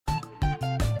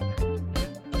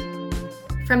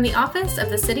From the Office of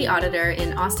the City Auditor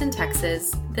in Austin,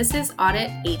 Texas, this is Audit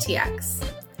ATX,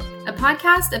 a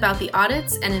podcast about the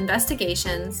audits and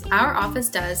investigations our office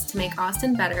does to make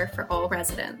Austin better for all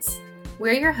residents.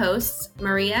 We're your hosts,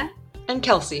 Maria and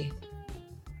Kelsey.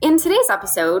 In today's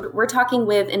episode, we're talking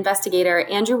with investigator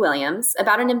Andrew Williams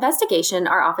about an investigation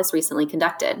our office recently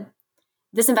conducted.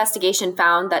 This investigation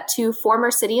found that 2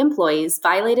 former city employees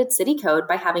violated city code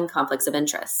by having conflicts of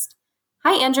interest.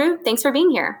 Hi, Andrew. Thanks for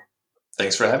being here.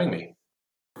 Thanks for having me.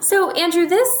 So, Andrew,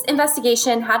 this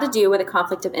investigation had to do with a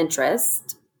conflict of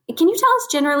interest. Can you tell us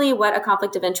generally what a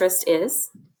conflict of interest is?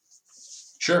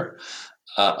 Sure.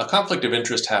 A conflict of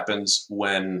interest happens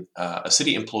when a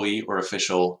city employee or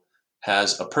official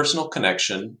has a personal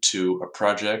connection to a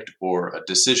project or a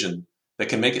decision that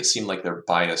can make it seem like they're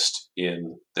biased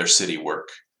in their city work.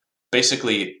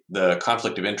 Basically, the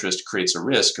conflict of interest creates a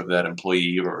risk of that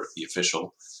employee or the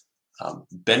official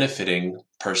benefiting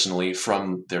personally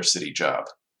from their city job.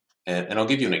 And I'll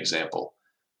give you an example.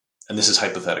 And this is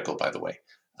hypothetical, by the way.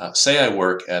 Say I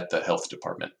work at the health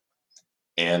department,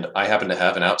 and I happen to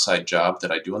have an outside job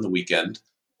that I do on the weekend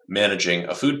managing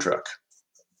a food truck.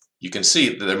 You can see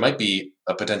that there might be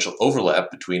a potential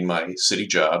overlap between my city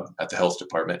job at the health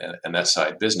department and that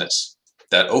side business.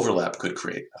 That overlap could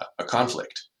create a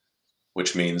conflict,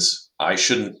 which means I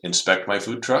shouldn't inspect my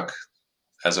food truck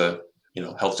as a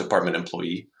health department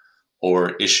employee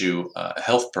or issue a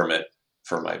health permit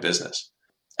for my business.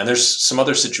 And there's some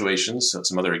other situations,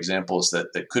 some other examples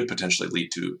that could potentially lead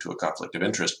to a conflict of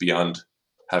interest beyond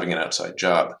having an outside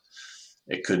job.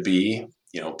 It could be,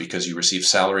 because you receive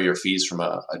salary or fees from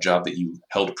a job that you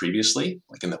held previously,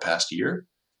 like in the past year.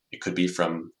 It could be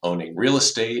from owning real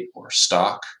estate or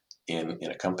stock in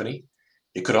a company.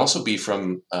 It could also be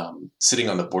from sitting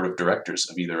on the board of directors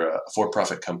of either a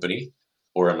for-profit company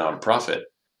or a nonprofit.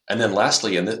 And then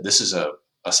lastly, and this is a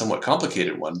somewhat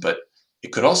complicated one, but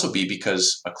it could also be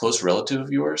because a close relative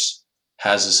of yours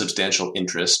has a substantial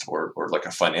interest or like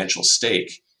a financial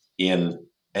stake in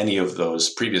any of those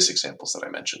previous examples that I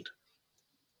mentioned.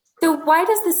 So why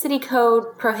does the city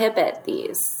code prohibit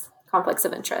these conflicts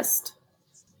of interest?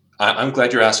 I'm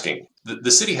glad you're asking.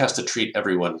 The city has to treat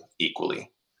everyone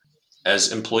equally.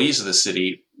 As employees of the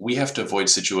city, we have to avoid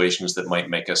situations that might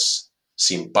make us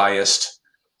seem biased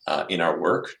in our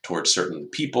work towards certain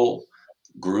people,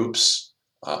 groups,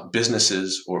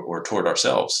 businesses, or toward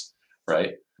ourselves,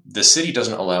 right? The city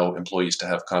doesn't allow employees to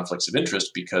have conflicts of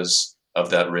interest because of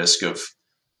that risk of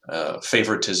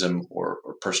favoritism or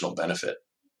personal benefit.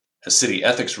 As city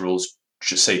ethics rules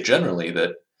should say generally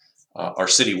that our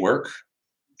city work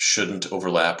shouldn't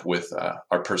overlap with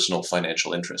our personal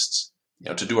financial interests.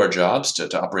 To do our jobs,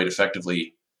 to operate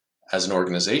effectively as an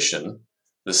organization,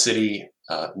 the city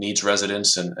needs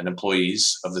residents and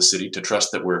employees of the city to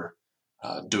trust that we're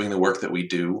doing the work that we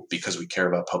do because we care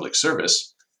about public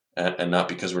service and not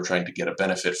because we're trying to get a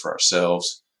benefit for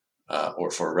ourselves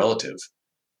or for a relative.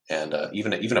 And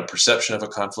even a perception of a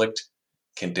conflict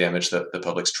can damage the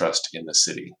public's trust in the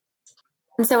city.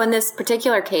 And so in this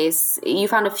particular case, you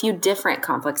found a few different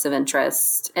conflicts of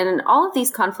interest. And all of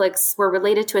these conflicts were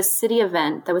related to a city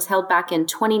event that was held back in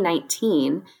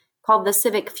 2019 called the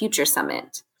Civic Future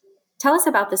Summit. Tell us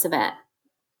about this event.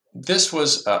 This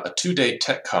was a 2-day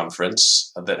tech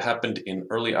conference that happened in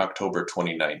early October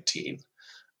 2019.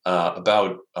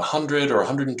 About 100 or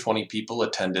 120 people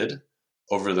attended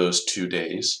over those 2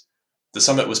 days. The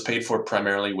summit was paid for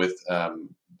primarily with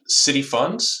city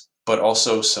funds, but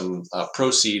also some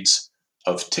proceeds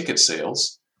of ticket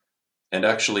sales. And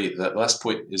actually, that last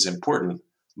point is important.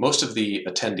 Most of the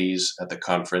attendees at the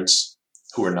conference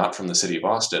who were not from the city of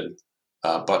Austin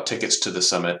bought tickets to the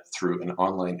summit through an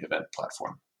online event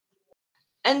platform.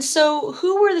 And so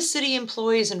who were the city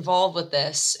employees involved with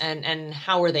this and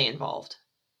how were they involved?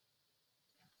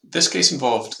 This case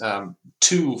involved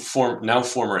 2 now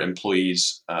former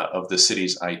employees of the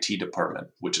city's IT department,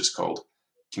 which is called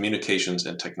Communications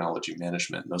and Technology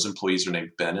Management. Those employees are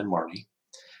named Ben and Marty,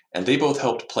 and they both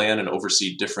helped plan and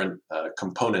oversee different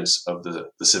components of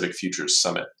the Civic Futures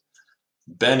Summit.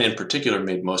 Ben in particular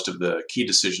made most of the key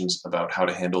decisions about how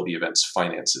to handle the event's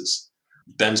finances.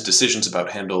 Ben's decisions about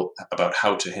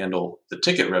how to handle the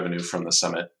ticket revenue from the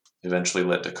summit eventually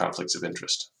led to conflicts of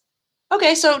interest.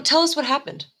 Okay, so tell us what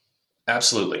happened.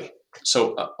 Absolutely.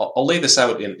 So I'll lay this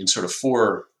out in sort of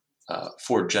four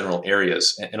general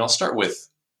areas, and I'll start with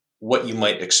what you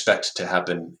might expect to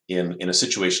happen in a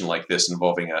situation like this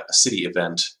involving a city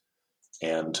event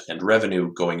and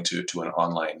revenue going to an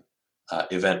online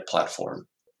event platform.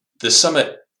 The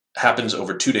summit happens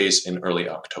over 2 days in early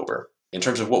October. In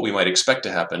terms of what we might expect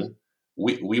to happen,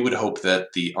 we would hope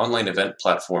that the online event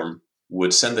platform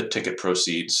would send the ticket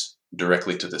proceeds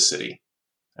directly to the city.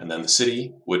 And then the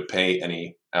city would pay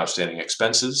any outstanding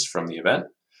expenses from the event,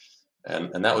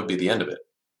 and that would be the end of it.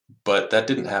 But that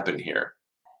didn't happen here.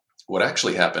 What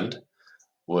actually happened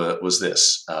was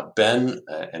this. Ben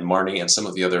and Marnie and some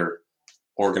of the other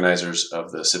organizers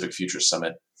of the Civic Futures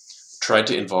Summit tried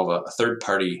to involve a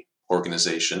third-party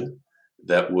organization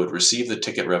that would receive the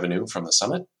ticket revenue from the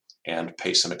summit and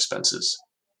pay some expenses.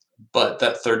 But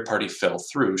that third party fell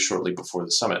through shortly before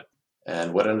the summit.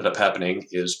 And what ended up happening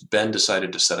is Ben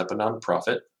decided to set up a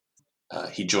nonprofit.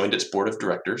 He joined its board of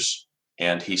directors,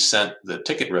 and he sent the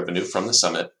ticket revenue from the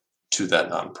summit to that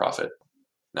nonprofit.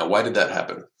 Now, why did that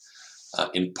happen?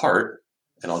 In part,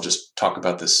 and I'll just talk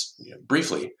about this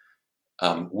briefly,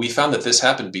 we found that this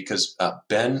happened because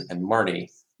Ben and Marnie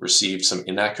received some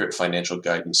inaccurate financial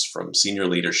guidance from senior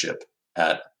leadership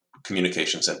at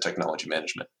Communications and Technology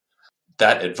Management.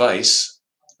 That advice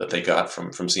that they got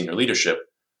from senior leadership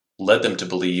led them to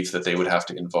believe that they would have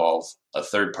to involve a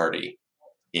third party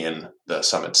in the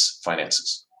summit's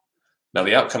finances. Now,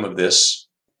 the outcome of this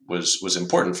was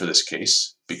important for this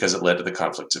case because it led to the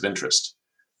conflicts of interest.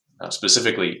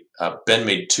 Specifically, Ben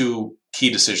made two key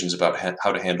decisions about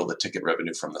how to handle the ticket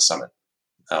revenue from the summit.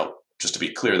 Now, just to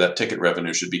be clear, that ticket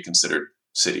revenue should be considered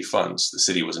city funds. The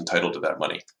city was entitled to that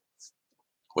money.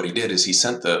 What he did is he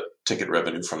sent the ticket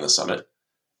revenue from the summit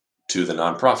to the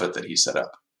nonprofit that he set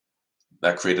up.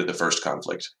 That created the first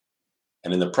conflict.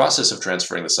 And in the process of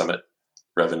transferring the summit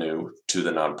revenue to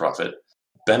the nonprofit,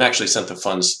 Ben actually sent the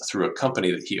funds through a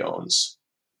company that he owns.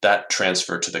 That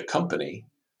transfer to the company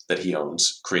that he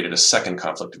owns created a second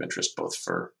conflict of interest, both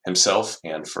for himself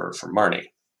and for Marnie.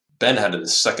 Ben had a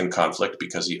second conflict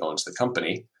because he owns the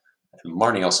company, and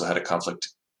Marnie also had a conflict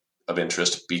of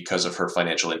interest because of her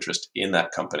financial interest in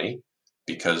that company,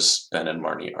 because Ben and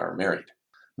Marnie are married.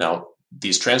 Now,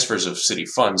 these transfers of city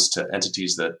funds to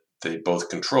entities that they both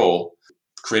control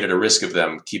created a risk of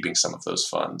them keeping some of those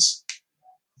funds.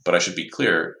 But I should be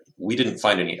clear, we didn't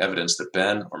find any evidence that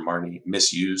Ben or Marnie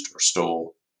misused or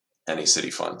stole any city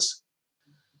funds.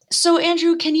 So,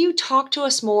 Andrew, can you talk to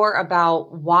us more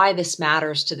about why this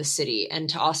matters to the city and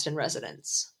to Austin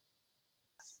residents?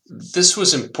 This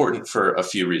was important for a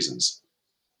few reasons.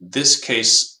 This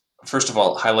case, first of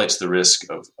all, highlights the risk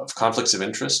of conflicts of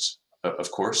interest, of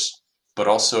course, but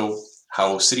also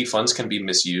how city funds can be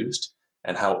misused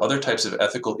and how other types of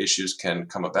ethical issues can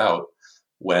come about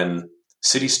when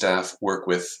city staff work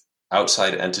with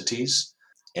outside entities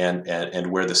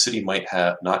and where the city might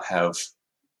not have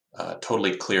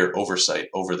totally clear oversight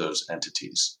over those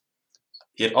entities.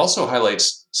 It also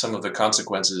highlights some of the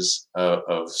consequences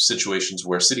of situations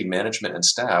where city management and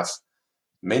staff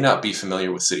may not be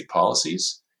familiar with city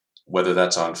policies, whether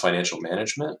that's on financial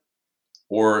management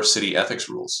or city ethics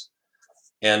rules.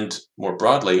 And more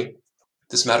broadly,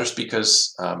 this matters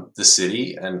because the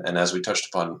city, and as we touched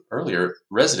upon earlier,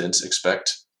 residents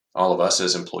expect all of us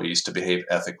as employees to behave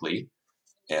ethically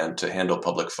and to handle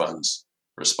public funds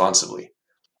responsibly.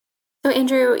 So,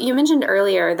 Andrew, you mentioned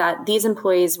earlier that these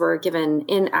employees were given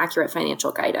inaccurate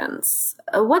financial guidance.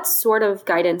 What sort of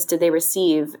guidance did they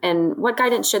receive, and what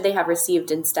guidance should they have received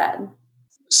instead?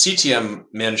 CTM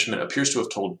management appears to have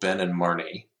told Ben and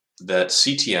Marnie that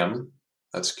CTM,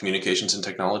 that's Communications and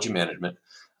Technology Management,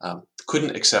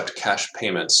 couldn't accept cash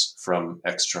payments from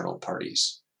external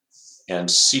parties. And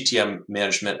CTM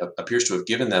management appears to have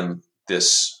given them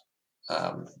this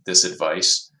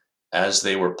advice as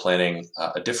they were planning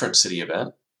a different city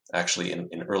event, actually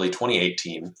in early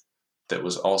 2018, that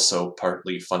was also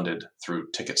partly funded through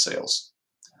ticket sales.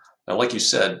 Now, like you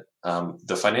said,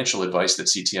 the financial advice that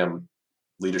CTM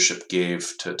leadership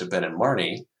gave to Ben and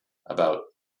Marnie about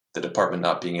the department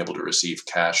not being able to receive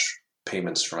cash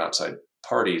payments from outside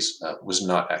parties was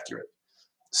not accurate.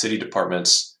 City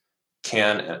departments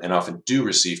can and often do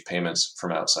receive payments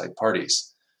from outside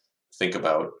parties. Think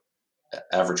about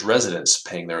average residents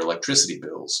paying their electricity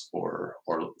bills or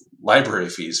library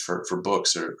fees for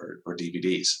books or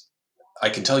DVDs. I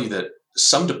can tell you that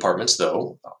some departments,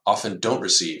 though, often don't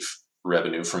receive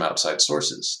revenue from outside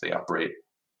sources. They operate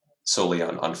solely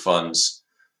on funds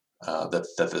that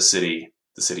the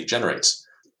city generates.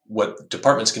 What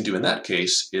departments can do in that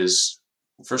case is,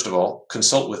 first of all,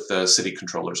 consult with the city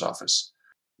controller's office.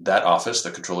 That office,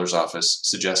 the controller's office,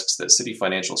 suggests that city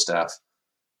financial staff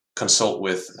consult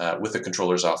with the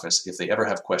controller's office if they ever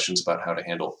have questions about how to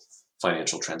handle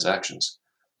financial transactions.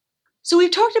 So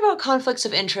we've talked about conflicts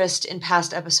of interest in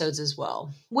past episodes as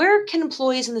well. Where can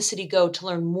employees in the city go to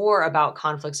learn more about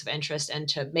conflicts of interest and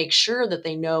to make sure that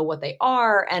they know what they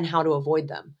are and how to avoid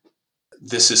them?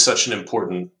 This is such an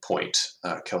important point,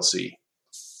 Kelsey.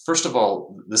 First of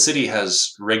all, the city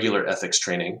has regular ethics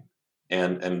training,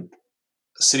 and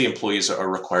city employees are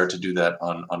required to do that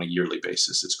on a yearly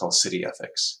basis. It's called city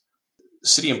ethics.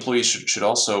 City employees should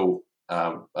also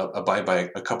abide by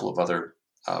a couple of other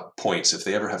points if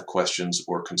they ever have questions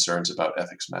or concerns about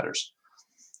ethics matters.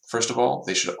 First of all,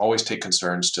 they should always take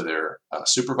concerns to their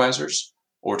supervisors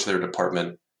or to their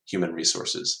department, human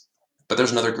resources. But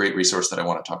there's another great resource that I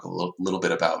want to talk a little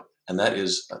bit about, and that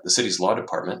is the city's law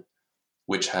department,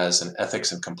 which has an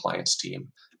ethics and compliance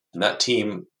team. And that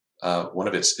team, one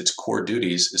of its core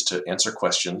duties is to answer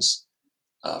questions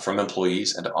from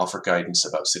employees and to offer guidance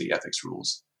about city ethics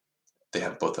rules. They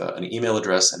have both an email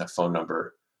address and a phone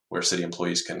number where city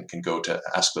employees can go to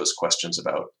ask those questions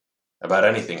about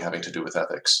anything having to do with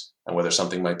ethics and whether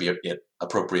something might be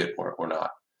appropriate or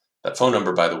not. That phone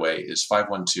number, by the way, is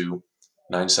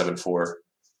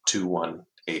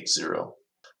 512-974-2180.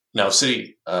 Now,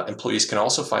 city employees can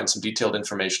also find some detailed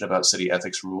information about city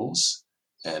ethics rules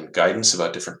and guidance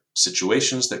about different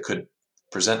situations that could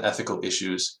present ethical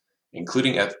issues,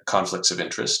 including conflicts of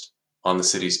interest, on the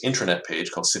city's intranet page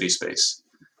called CitySpace.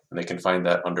 And they can find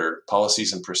that under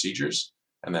Policies and Procedures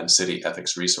and then City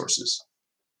Ethics Resources.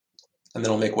 And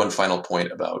then I'll make one final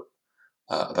point about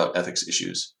ethics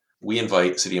issues. We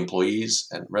invite city employees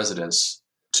and residents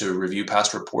to review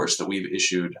past reports that we've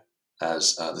issued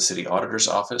as the City Auditor's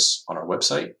Office on our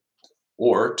website,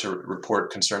 or to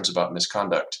report concerns about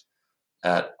misconduct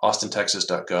at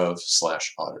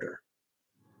austintexas.gov/auditor.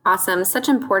 Awesome. Such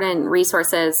important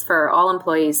resources for all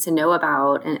employees to know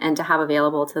about and to have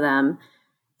available to them.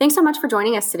 Thanks so much for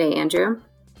joining us today, Andrew.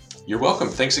 You're welcome.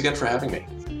 Thanks again for having me.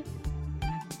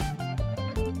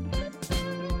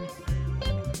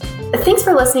 Thanks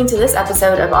for listening to this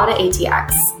episode of Audit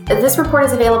ATX. This report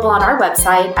is available on our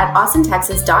website at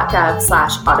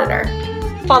austintexas.gov/auditor.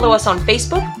 Follow us on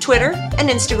Facebook, Twitter, and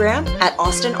Instagram at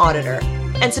Austin Auditor.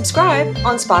 And subscribe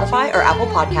on Spotify or Apple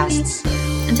Podcasts.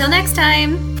 Until next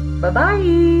time.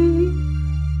 Bye-bye.